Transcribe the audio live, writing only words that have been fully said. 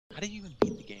How do you even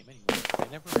beat the game anyway? I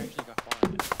never actually got far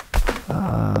in it.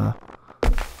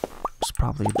 It's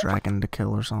probably a dragon to kill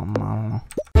or something, I don't know.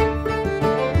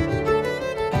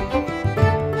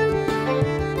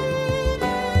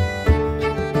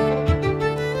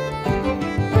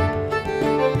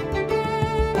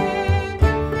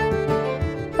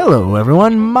 Hello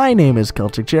everyone, my name is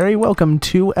Celtic Jerry. Welcome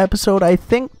to episode, I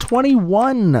think,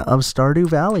 21 of Stardew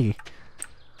Valley.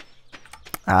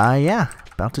 Yeah,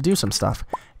 about to do some stuff.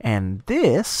 And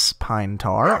this pine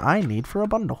tar I need for a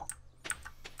bundle.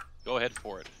 Go ahead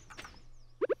for it.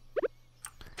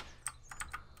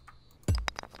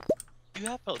 Do you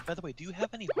have, by the way, do you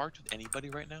have any hearts with anybody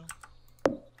right now?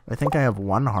 I think I have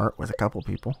one heart with a couple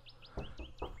people.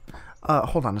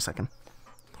 Hold on a second.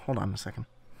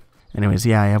 Anyways,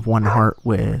 yeah, I have one heart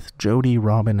with Jody,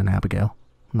 Robin, and Abigail.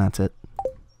 And that's it.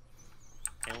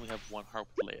 I only have one heart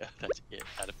with Leia. That's it,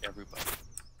 out of everybody.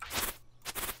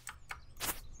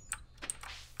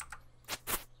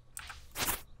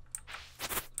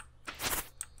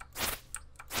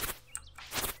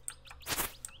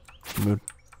 Mood.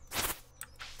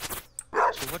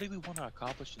 So what do we want to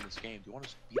accomplish in this game? Do you want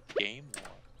us to beat the game, or?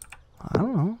 I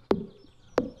don't know.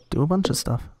 Do a bunch of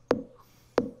stuff. How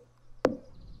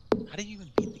do you even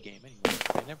beat the game anyway?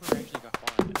 I never actually got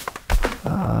far in it.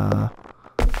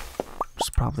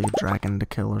 It's probably a dragon to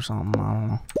kill or something, I don't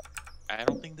know. I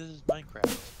don't think this is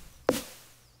Minecraft.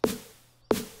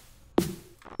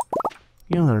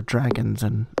 You know there are dragons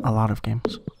in a lot of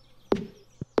games.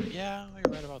 Yeah,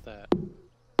 you're right about that.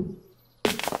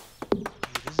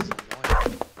 This is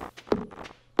annoying.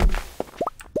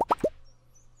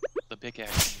 The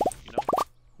pickaxe, you know?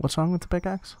 What's wrong with the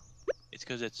pickaxe? It's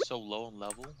because it's so low in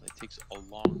level, it takes a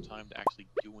long time to actually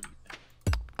do anything.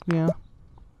 Yeah,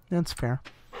 that's fair.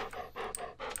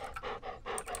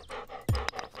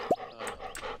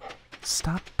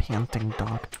 Stop panting,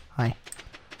 dog. Hi.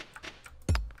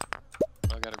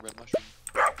 I got a red mushroom.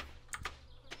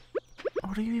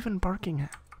 What are you even barking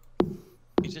at?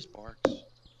 He just barks.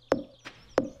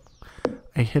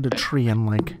 I hit a tree and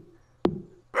like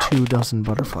 24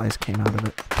 butterflies came out of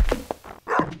it.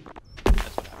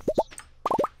 That's what happens.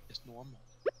 It's normal.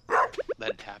 Let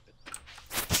it happen.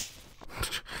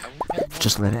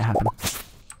 Just let it happen.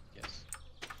 Yes.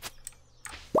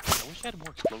 I wish I had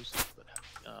more explosives, but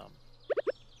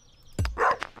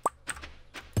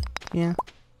Yeah.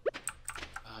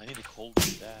 I need a cold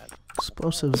for that.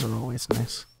 Explosives are always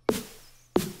nice.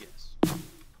 Yes. Oh,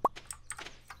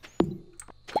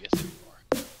 yes, they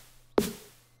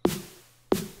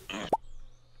are.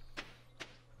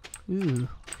 Ooh.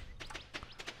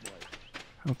 What?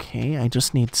 Okay, I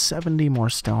just need 70 more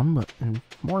stone, but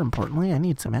more importantly, I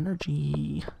need some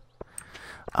energy.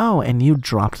 Oh, and you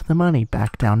dropped the money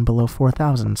back down below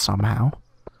 4,000 somehow.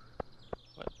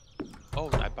 What? Oh,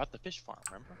 I bought the fish farm,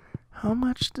 remember? How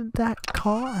much did that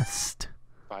cost?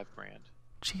 5 grand.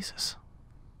 Jesus.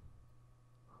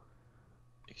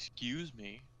 Excuse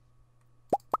me.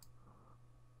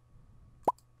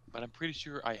 But I'm pretty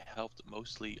sure I helped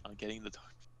mostly on getting the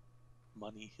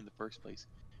money in the first place.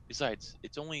 Besides,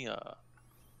 it's only it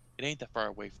ain't that far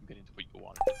away from getting to what you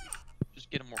want it to be.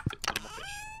 Just get more fish.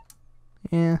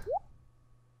 Yeah.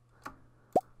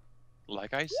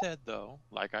 Like I said, I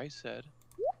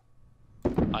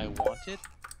wanted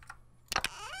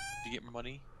to get more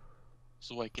money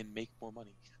so I can make more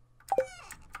money.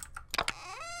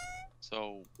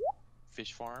 So,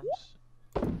 fish farms,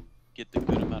 get the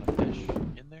good amount of fish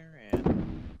in there,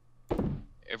 and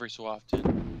every so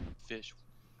often fish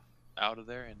out of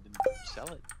there and then sell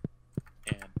it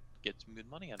and get some good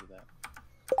money out of that.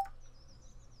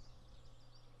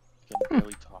 I can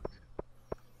barely talk.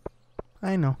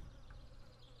 I know.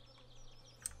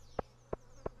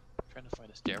 I'm trying to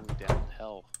find a stairway down to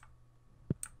hell.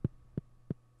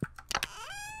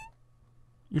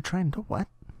 You're trying to what?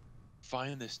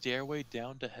 Find the stairway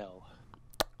down to hell.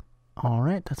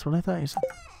 Alright, that's what I thought you said.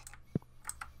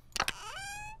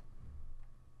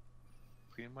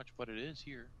 Pretty much what it is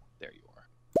here. There you are.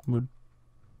 Mood.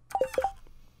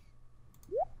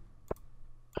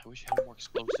 I wish I had more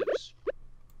explosives.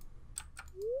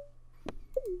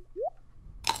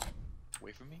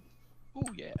 Away from me?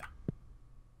 Ooh, yeah.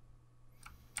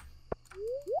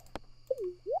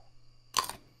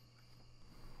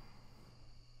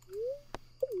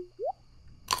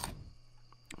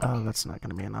 Oh, that's not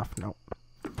gonna be enough. Nope.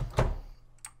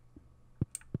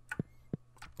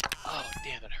 Oh,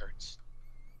 damn, it hurts.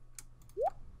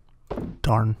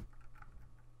 Darn.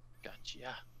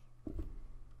 Gotcha.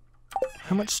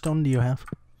 How much stone do you have?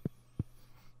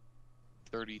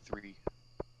 33.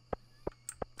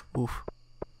 Oof.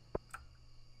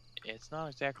 It's not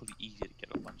exactly easy to get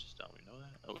a bunch of stuff.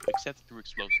 except through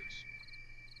explosives.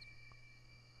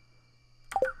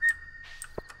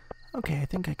 Okay, I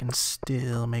think I can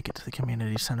still make it to the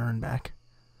community center and back.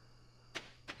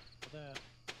 That.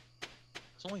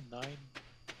 It's only 9:20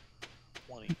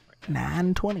 right now.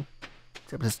 9:20.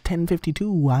 Except it's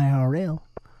 10:52 IRL.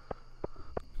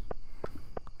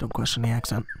 Don't question the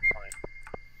accent. Fine.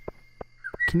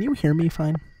 Can you hear me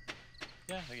fine?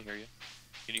 Yeah, I can hear you.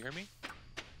 Can you hear me?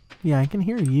 Yeah, I can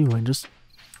hear you. I just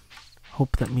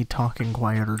hope that me talking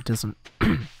quieter doesn't,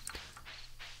 I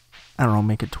don't know,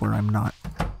 make it to where I'm not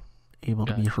able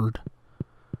to be heard.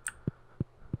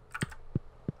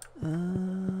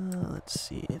 Let's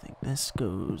see. I think this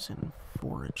goes in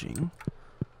foraging.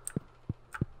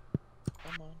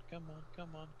 Come on, come on,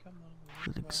 come on, come on.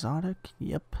 Is it exotic?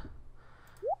 Yep.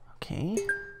 Okay.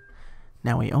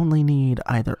 Now we only need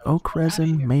either oak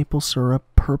resin, maple syrup,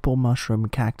 purple mushroom,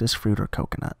 cactus fruit, or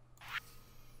coconut.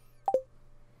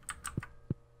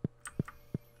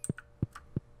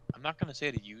 I'm not gonna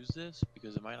say to use this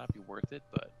because it might not be worth it,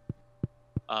 but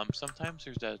sometimes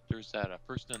there's that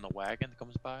person in the wagon that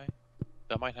comes by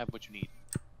that might have what you need,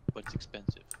 but it's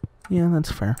expensive. Yeah,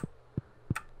 that's fair.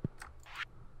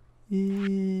 If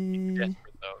you're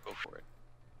desperate though, go for it.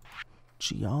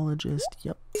 Geologist,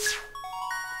 yep.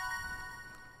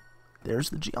 There's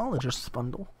the geologist's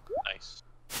bundle. Nice.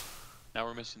 Now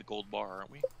we're missing the gold bar,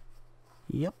 aren't we?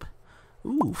 Yep.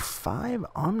 Ooh, 5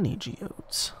 Omni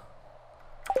Geodes.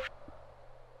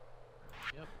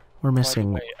 Yep. We're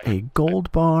missing a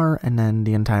gold bar and then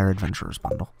the entire adventurer's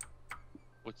bundle.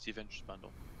 What's the adventurer's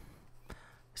bundle?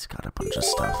 He's got a bunch of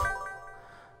stuff.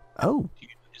 Oh.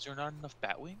 Is there not enough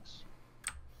bat wings?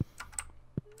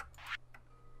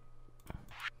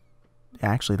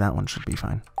 Actually, that one should be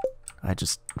fine. I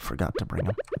just forgot to bring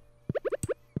him.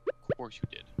 Of course you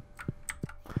did.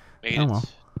 Made Oh it. well.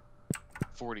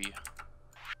 40.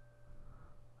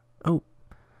 Oh.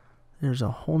 There's a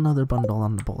whole nother bundle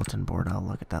on the bulletin board. I'll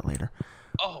look at that later.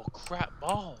 Oh, crap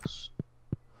balls.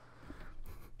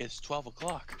 It's 12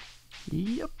 o'clock.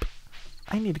 Yep.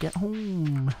 I need to get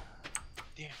home.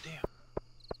 Damn.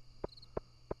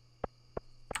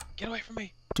 Get away from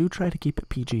me. Do try to keep it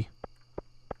PG.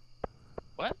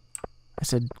 What? I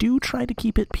said, do try to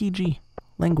keep it PG,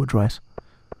 language-wise.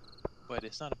 But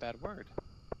it's not a bad word.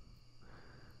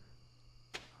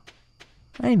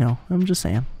 I know, I'm just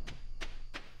saying.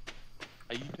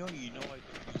 You know I don't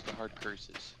use the hard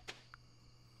curses.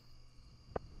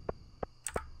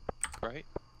 Right?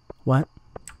 What?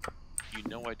 You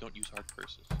know I don't use hard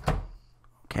curses.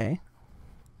 Okay.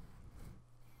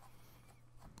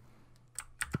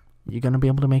 You gonna be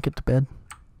able to make it to bed?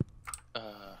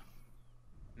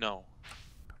 No.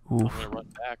 Oof. I'm gonna run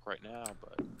back right now,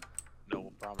 but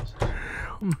no promises.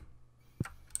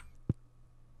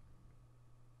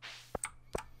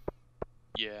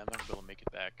 Yeah, I'm not gonna be able to make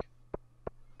it back.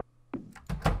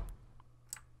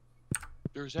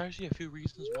 There's actually a few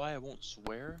reasons why I won't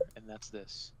swear, and that's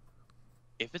this.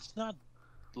 If it's not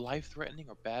life-threatening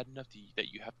or bad enough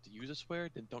that you have to use a swear,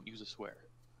 then don't use a swear.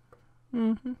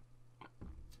 Mm-hmm.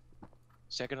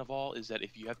 Second of all is that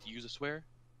if you have to use a swear,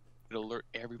 it'll alert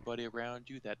everybody around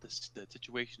you that the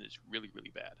situation is really,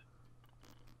 really bad.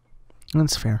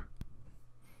 That's fair.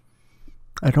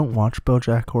 I don't watch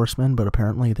BoJack Horseman, but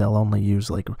apparently they'll only use,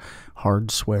 like,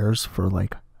 hard swears for,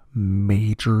 like,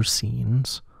 major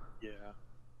scenes. Yeah.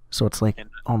 So it's, like,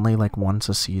 only, like, once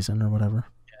a season or whatever.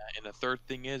 Yeah, and the third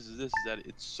thing is that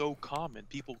it's so common.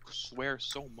 People swear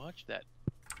so much that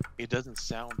it doesn't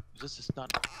sound, it's just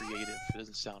not creative. It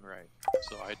doesn't sound right.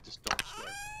 So I just don't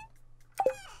swear.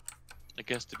 I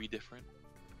guess to be different.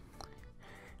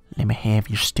 Let me have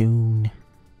your stone.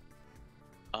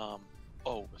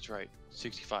 Oh, that's right.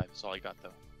 65 is all I got,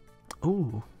 though.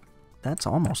 Ooh, that's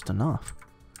almost enough.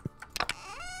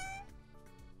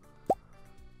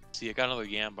 See, I got another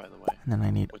yam, by the way. And then I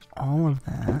need all of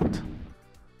that.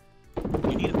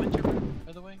 You need a winter root,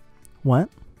 by the way? What?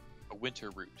 A winter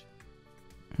root.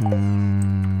 I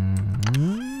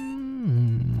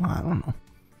don't know.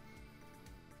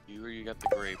 You already got the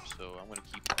grape, so I'm gonna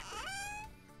keep that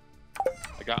grape.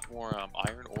 I got more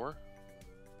iron ore.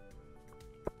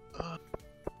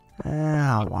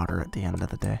 I'll water at the end of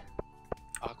the day.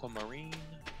 Aquamarine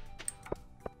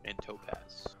and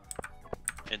topaz.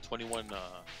 And 21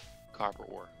 copper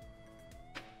ore.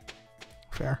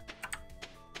 Fair.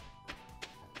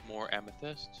 More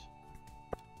amethyst.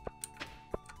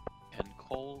 And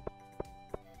coal.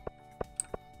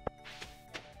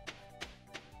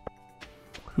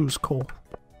 Who's coal?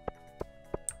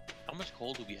 How much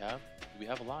coal do we have? Do we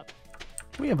have a lot?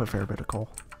 We have a fair bit of coal.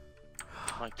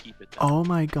 I might keep it then. Oh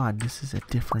my god, this is a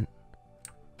different...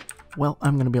 well,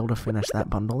 I'm going to be able to finish that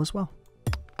bundle as well.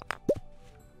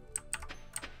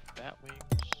 Bat wings.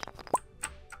 I'm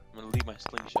gonna leave my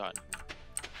slingshot.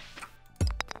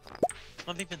 It's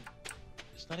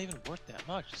not even worth that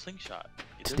much. A slingshot.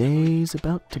 Today's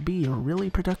about to be a really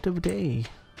productive day.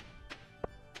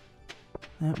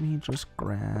 Let me just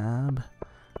grab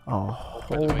a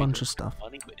whole bunch of stuff.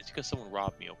 Money, but it's because someone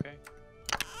robbed me, okay?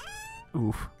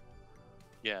 Oof.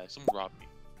 Yeah, someone robbed me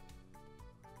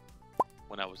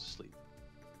when I was asleep.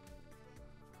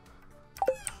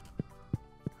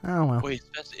 Oh well. Wait,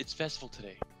 it's festival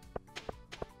today.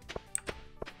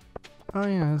 Oh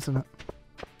yeah, isn't it?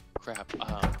 Crap.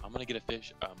 I'm gonna get a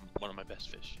fish. One of my best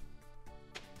fish.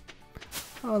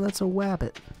 Oh, that's a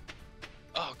wabbit.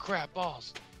 Oh crap,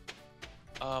 balls.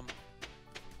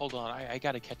 Hold on. I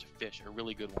gotta catch a fish, a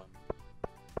really good one.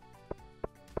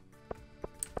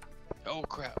 Oh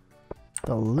crap.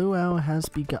 The luau has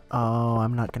begun. Oh,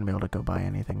 I'm not gonna be able to go buy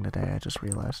anything today. I just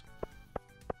realized.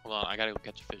 Hold on. I gotta go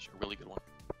catch a fish, a really good one.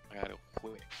 I gotta go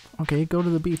quick. Okay, go to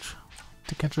the beach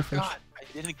to catch a fish. God,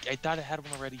 I thought I had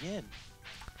one already in.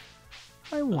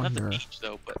 I Well, wonder. not the beach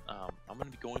though, but I'm gonna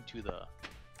be going to the.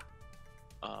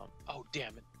 Oh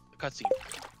damn it! The cutscene.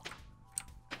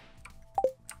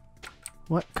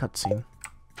 What cutscene?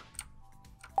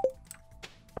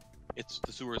 It's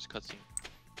the sewers cutscene.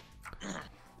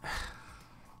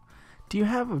 Do you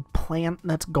have a plant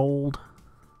that's gold?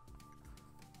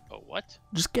 Oh what?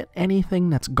 Just get anything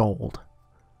that's gold,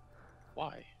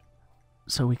 Why?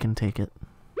 so we can take it.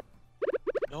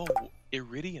 No,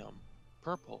 iridium,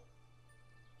 purple.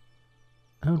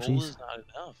 Oh Gold jeez. is not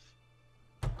enough.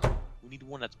 We need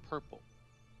one that's purple.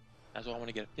 That's why I want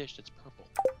to get a fish that's purple.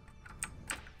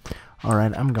 All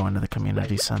right, I'm going to the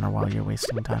community center while you're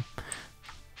wasting time.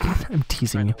 I'm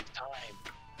teasing you.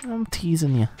 I'm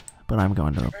teasing you, but I'm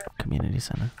going to the community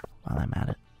center while I'm at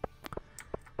it.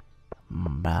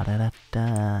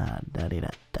 Ba-da-da-da,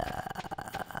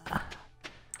 da-dee-da-da.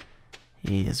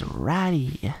 He's right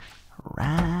here.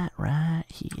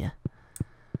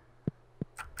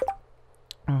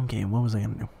 Okay, what was I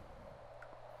gonna do?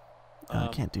 I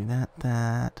can't do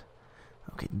that.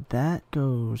 Okay, that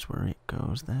goes where it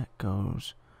goes. That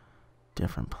goes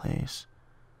different place.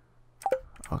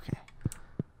 Okay.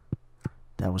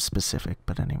 That was specific,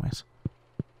 but anyways.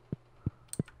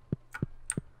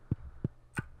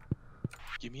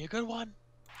 Give me a good one.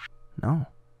 No.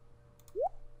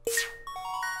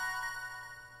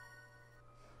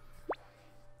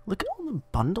 Look at all the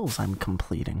bundles I'm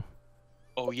completing.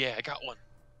 Oh yeah, I got one.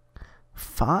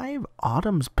 5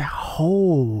 autumns back.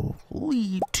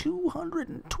 Holy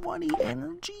 220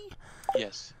 energy?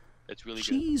 Yes, it's really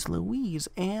good. Jeez Louise.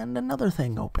 And another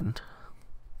thing opened,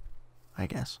 I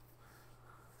guess.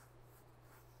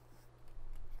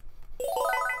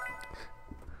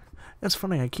 It's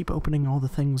funny, I keep opening all the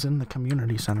things in the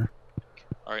community center.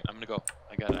 Alright, I'm gonna go.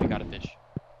 I got a fish.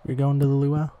 You're going to the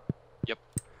luau? Yep.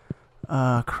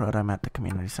 Crud, I'm at the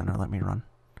community center. Let me run.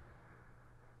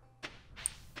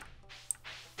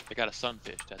 I got a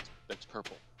sunfish that's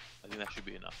purple. I think that should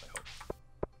be enough, I hope.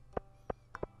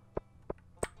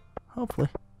 Hopefully.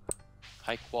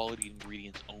 High quality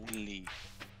ingredients only.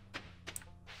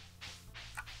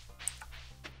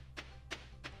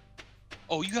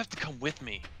 Oh, you have to come with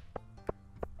me.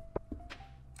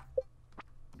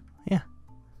 Yeah.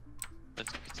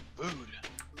 Let's get some food.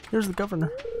 Here's the governor.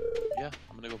 Yeah,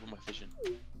 I'm gonna go put my fish in.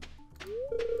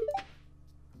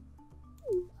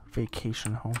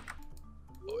 Vacation home.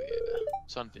 Oh yeah,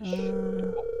 sunfish.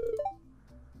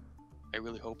 I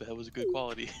really hope that was a good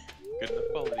quality. Good enough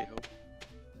quality, I hope.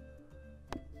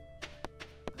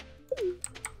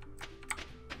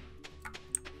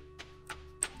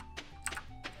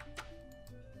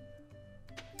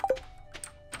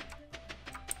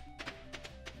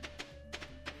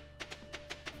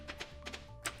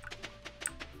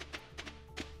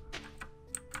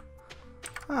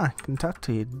 Ah, I can talk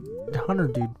to you, hunter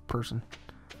dude person.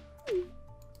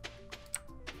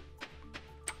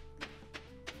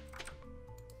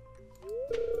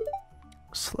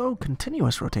 Slow,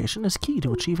 continuous rotation is key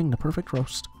to achieving the perfect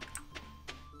roast.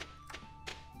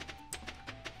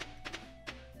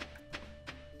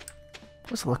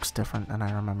 This looks different than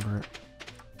I remember it.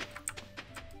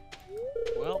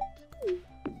 Well,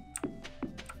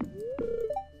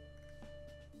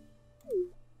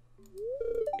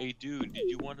 hey dude, did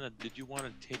you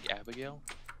wanna take Abigail?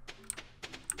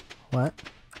 What?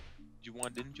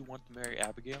 Didn't you want to marry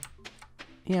Abigail?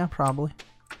 Yeah, probably.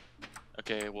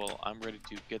 Okay, well, I'm ready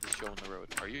to get this show on the road.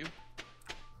 Are you?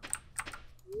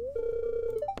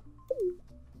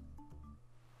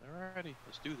 Alrighty,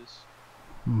 let's do this.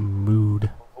 Mood.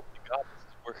 Hope to God this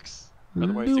works.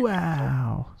 Otherwise, they're gonna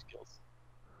Luau. get skills.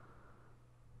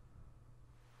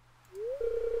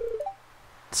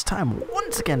 It's time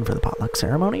once again for the potluck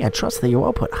ceremony. I trust that you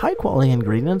all put high quality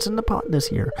ingredients in the pot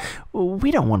this year. We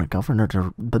don't want a governor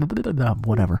to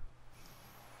whatever.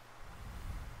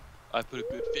 I put a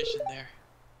good fish in there.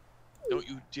 Don't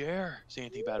you dare say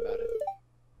anything bad about it.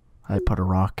 I put a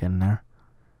rock in there.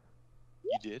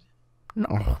 You did?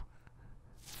 No.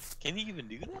 Can he even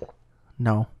do that?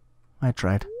 No. I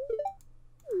tried.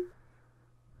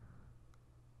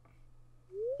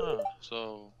 Huh,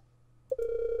 so...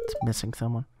 It's missing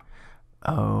someone.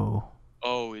 Oh.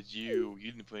 Oh, it's you.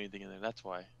 You didn't put anything in there, that's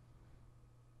why.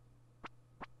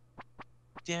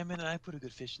 Damn it, I put a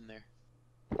good fish in there.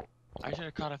 I should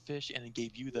have caught a fish and then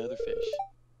gave you the other fish.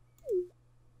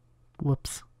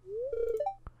 Whoops.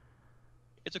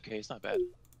 It's okay, it's not bad.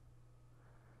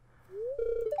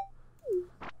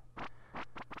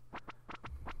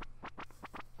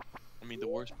 I mean, the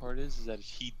worst part is that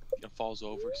he falls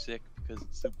over sick because the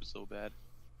soup was so bad.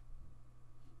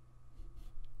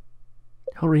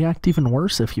 He'll react even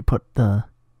worse if you put the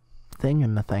thing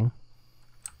in the thing.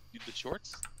 The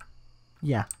shorts?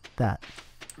 Yeah, that.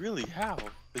 Really? How?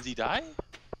 Does he die?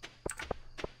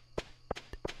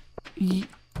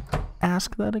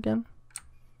 Ask that again?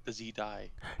 Does he die?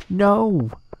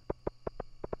 No.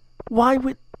 Why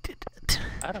would...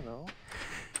 I don't know.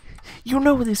 You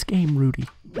know this game, Rudy.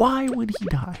 Why would he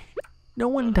die? No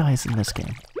one dies in this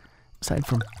game. Aside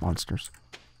from monsters.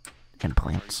 And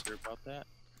plants. Are you sure about that?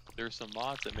 There are some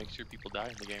mods that make sure people die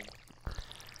in the game.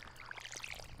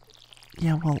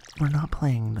 Yeah, well, we're not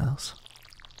playing those.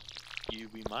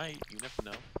 We might. You never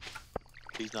know.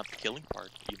 He's not the killing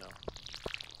part, you know.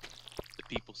 The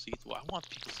people seeds. Well, I want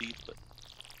people seeds, but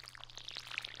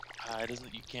it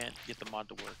doesn't. You can't get the mod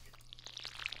to work.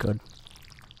 Good.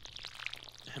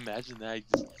 Imagine that.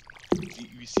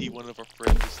 You see one of our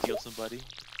friends steal somebody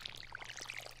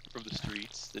from the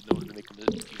streets in order to make them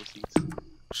people seeds.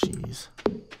 Jeez.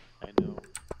 I know.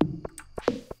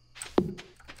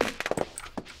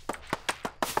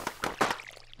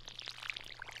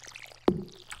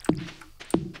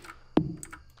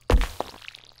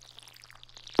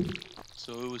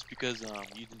 So it was because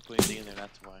you didn't put anything in there.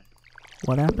 That's why.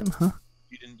 What happened, huh?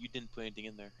 You didn't put anything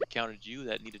in there. It counted you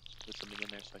that needed to put something in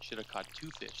there. So I should have caught 2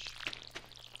 fish,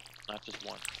 not just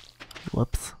 1.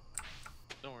 Whoops.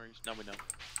 Don't worry. Now we know.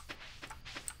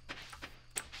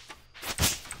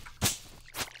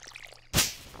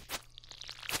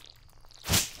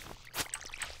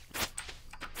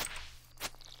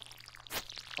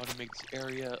 I want to make this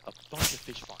area a bunch of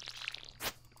fish farms.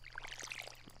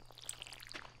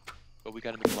 But we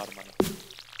gotta make a lot of money.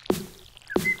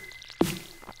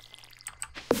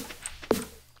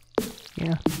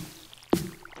 Yeah.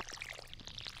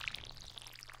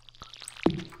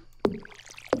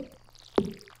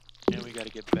 And we gotta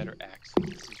get better axes.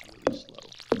 This is really slow.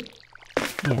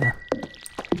 Yeah.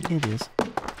 It is.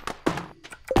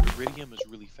 Iridium is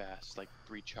really fast. Like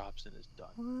 3 chops and it's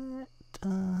done. What?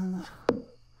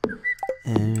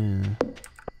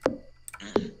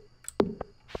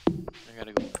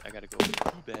 I gotta go to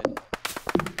bed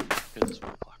because it's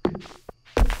 1 o'clock.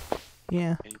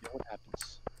 Yeah. And you know what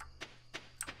happens?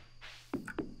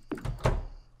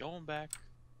 Going back.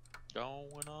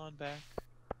 Going on back.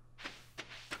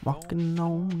 Walking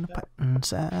on the pattern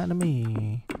side of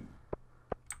me.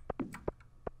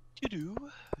 Do-do.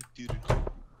 Do-do.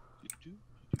 Do-do.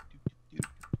 Do-do.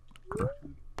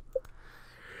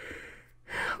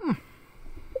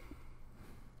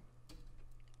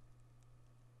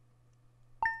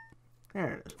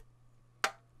 There it is.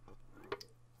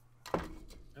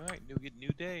 Alright, new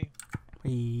day.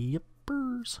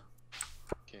 Yippers.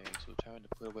 Okay, so trying to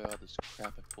put away all this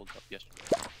crap I pulled up yesterday.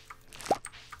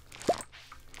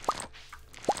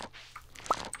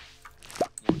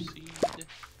 More seed.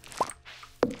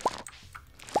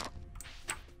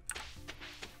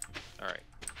 Alright.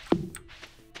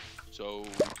 So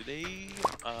today,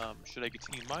 should I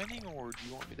continue mining or do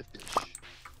you want me to fish?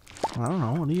 I don't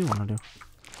know. What do you want to do?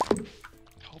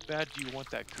 How bad do you want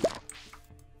that coop?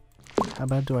 How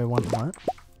bad do I want what?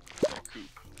 That coop.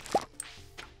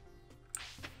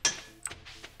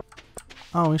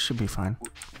 Oh, it should be fine.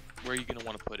 Where are you gonna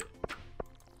want to put it?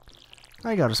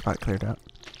 I got a spot cleared out.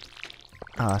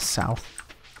 South.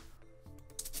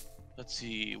 Let's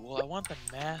see. Well, I want the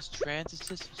mass transit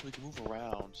system so we can move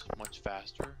around much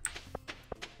faster.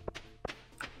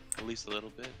 At least a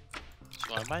little bit.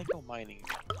 So I might go mining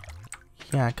again.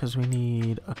 Yeah, because we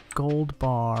need a gold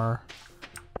bar,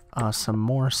 some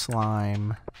more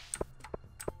slime,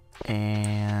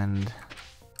 and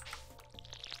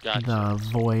Gotcha. the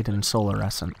void and solar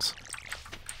essence.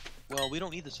 Well, we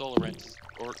don't need the solar wrenches,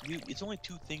 it's only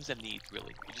 2 things I need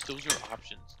really. Those are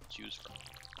options to choose from.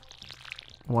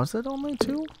 Was it only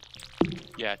 2?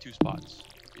 Yeah, 2 spots.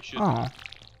 It should Oh.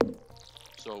 be.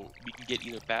 So we can get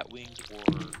either bat wings or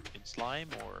in slime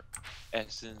or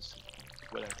essence,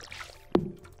 whatever.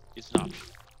 It's an option.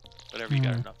 Whatever you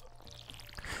got enough of.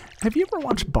 Have you ever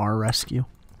watched Bar Rescue?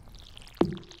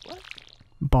 What?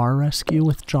 Bar Rescue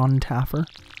with John Taffer?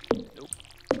 Nope.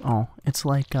 Oh, it's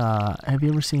like, have you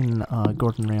ever seen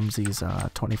Gordon Ramsay's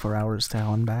 24 Hours to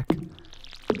Hell and Back? Nope.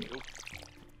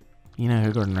 You know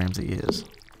who Gordon Ramsay is?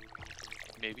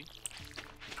 Maybe.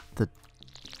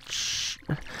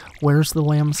 Where's the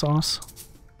lamb sauce?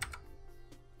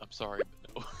 I'm sorry,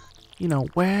 but no. You know,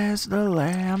 where's the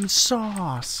lamb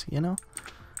sauce? You know?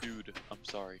 Dude, I'm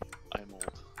sorry. I'm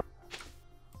old.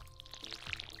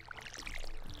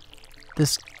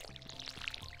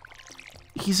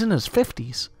 He's in his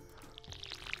 50s.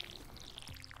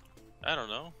 I don't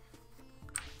know.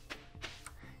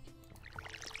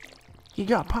 He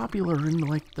got popular in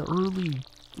like the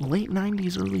late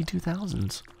 90s, early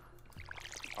 2000s.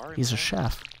 Sorry, He's a man.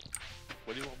 chef.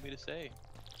 What do you want me to say?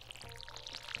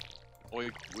 Oh,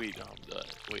 wait,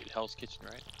 Hell's Kitchen,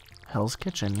 right? Hell's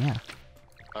Kitchen, yeah.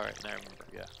 Alright, now I remember,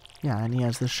 yeah. Yeah, and he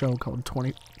has this show called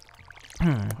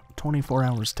 24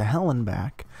 Hours to Hell and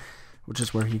Back, which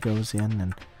is where he goes in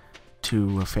and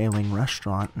to a failing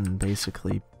restaurant and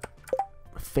basically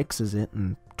fixes it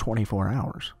in 24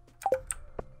 hours.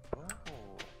 Oh.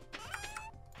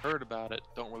 Heard about it,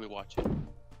 don't really watch it.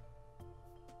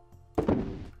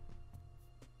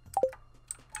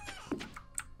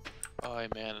 Oh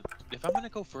man, if I'm gonna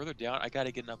go further down, I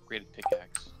gotta get an upgraded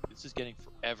pickaxe. This is getting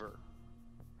forever.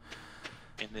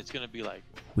 And it's gonna be like...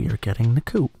 We are getting the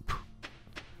coop.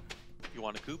 You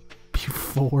want a coop?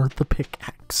 Before the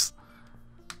pickaxe.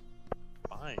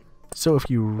 Fine. So if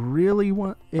you really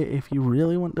want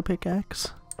the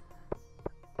pickaxe,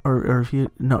 or if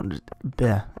you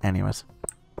anyways,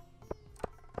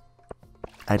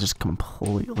 I just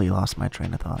completely lost my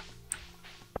train of thought.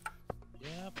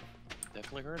 Yep,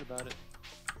 definitely heard about it.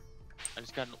 I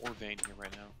just got an ore vein here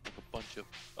right now, like a bunch of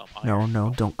iron.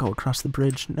 No, don't go across the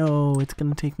bridge. No, it's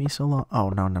gonna take me so long. Oh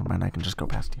no, never mind. I can just go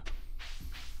past you.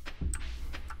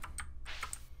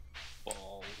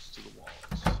 Balls to the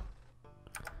walls.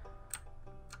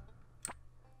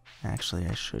 Actually,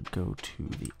 I should go to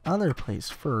the other place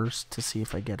first to see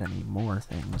if I get any more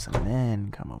things, and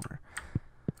then come over.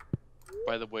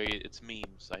 By the way, it's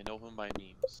memes. I know him by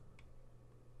memes.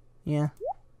 Yeah.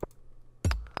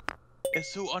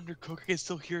 It's so undercooked. I can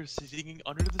still hear singing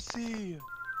under the sea.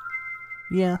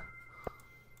 Yeah.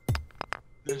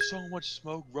 There's so much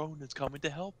smoke. Ronan is coming to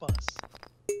help us.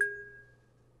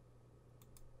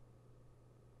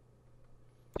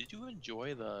 Did you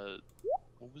enjoy the...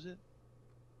 What was it?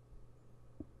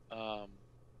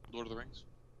 Lord of the Rings?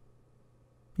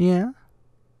 Yeah.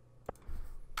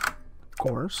 Of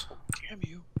course. Damn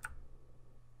you.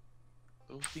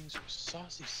 Those things are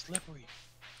saucy, slippery.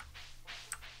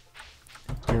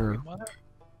 You're... Mother?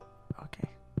 Okay.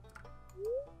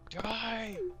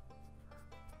 Die!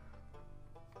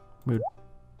 Mood.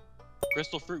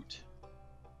 Crystal fruit.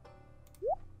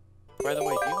 By the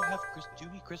way, do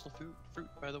you need crystal fruit,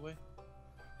 by the way?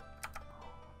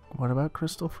 What about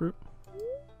crystal fruit?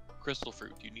 Crystal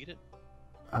fruit, do you need it?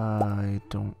 I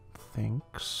don't think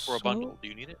so. For a bundle, do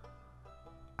you need it?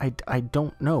 I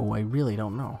don't know. I really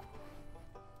don't know.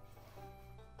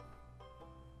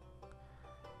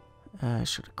 I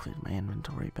should have cleared my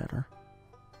inventory better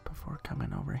before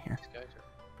coming over here. These guys are...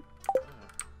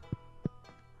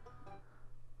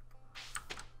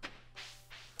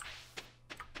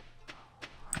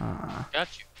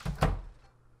 Got you.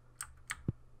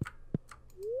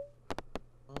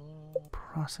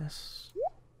 Process.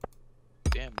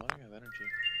 Damn, money of energy.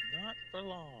 Not for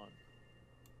long.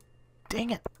 Dang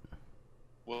it.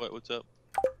 What's up?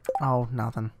 Oh,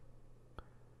 nothing.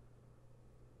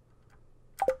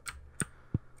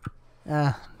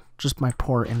 Just my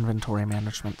poor inventory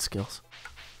management skills.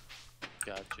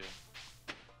 Gotcha.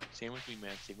 Same with me,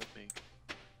 man. Same with me.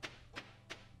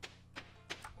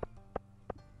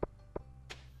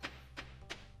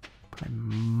 I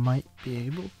might be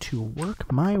able to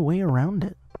work my way around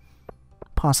it.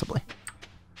 Possibly.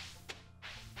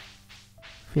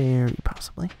 Very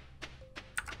possibly.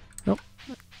 Nope.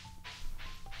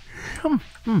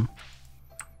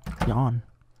 Yawn.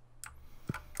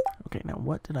 Okay, now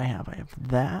what did I have? I have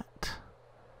that.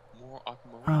 More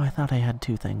aquamarine. Oh, I thought I had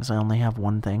 2 things. I only have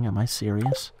 1 thing. Am I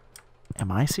serious?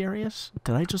 Am I serious?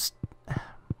 Did I just...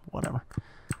 Whatever.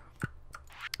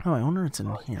 Oh, I wonder it's in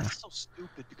here. That's so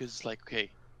stupid because it's like,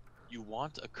 okay, you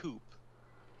want a coop,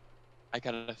 I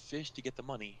gotta fish to get the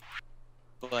money,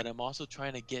 but I'm also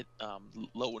trying to get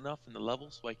low enough in the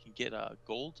level so I can get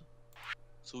gold,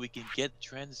 so we can get the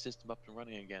transit system up and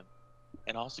running again,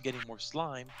 and also getting more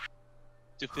slime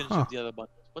to finish up the other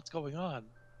bundles. What's going on?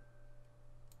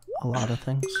 A lot of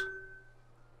things.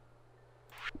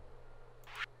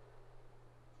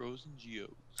 Frozen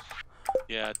geodes.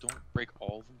 Yeah, don't break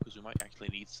all of them because we might actually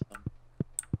need some.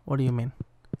 What do you mean?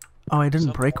 Oh, I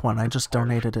didn't break one. I just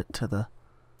donated it to the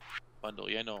bundle.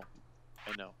 Yeah, I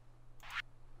know.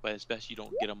 But especially you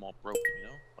don't get them all broken, you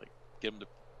know? Like, get them to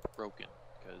broken,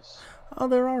 because... Oh,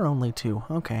 there are only 2.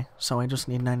 Okay, so I just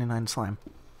need 99 slime.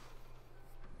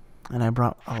 And I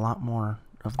brought a lot more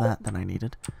of that than I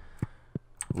needed.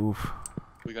 Oof.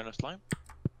 We got no slime?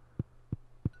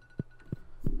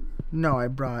 No, I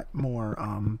brought more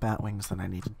bat wings than I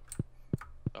needed.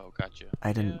 Oh, gotcha.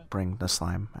 I didn't bring the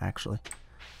slime, actually.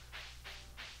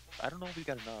 I don't know if we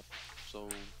got enough, so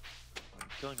I'm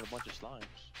killing a bunch of slimes.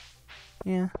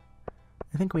 Yeah.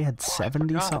 I think we had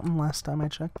 70 something last time I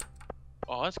checked.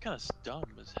 Oh, that's kind of dumb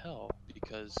as hell,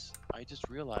 because I just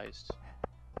realized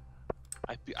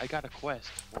I got a quest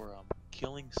for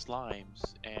killing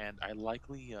slimes, and I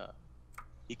likely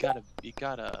you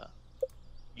gotta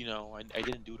you know, I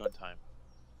didn't do it on time.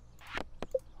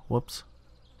 Whoops.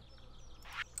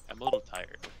 I'm a little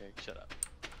tired. Okay, shut up.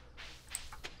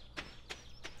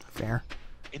 Fair.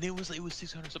 And it was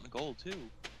 600 something gold too.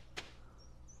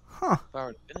 Huh. If I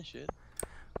were to finish it.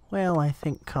 Well, I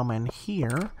think coming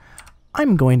here,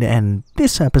 I'm going to end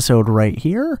this episode right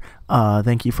here.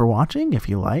 Thank you for watching. If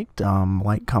you liked,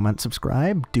 like, comment,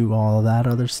 subscribe, do all of that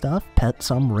other stuff. Pet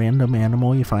some random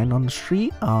animal you find on the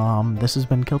street. This has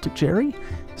been Celtic Jerry,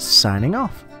 signing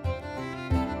off.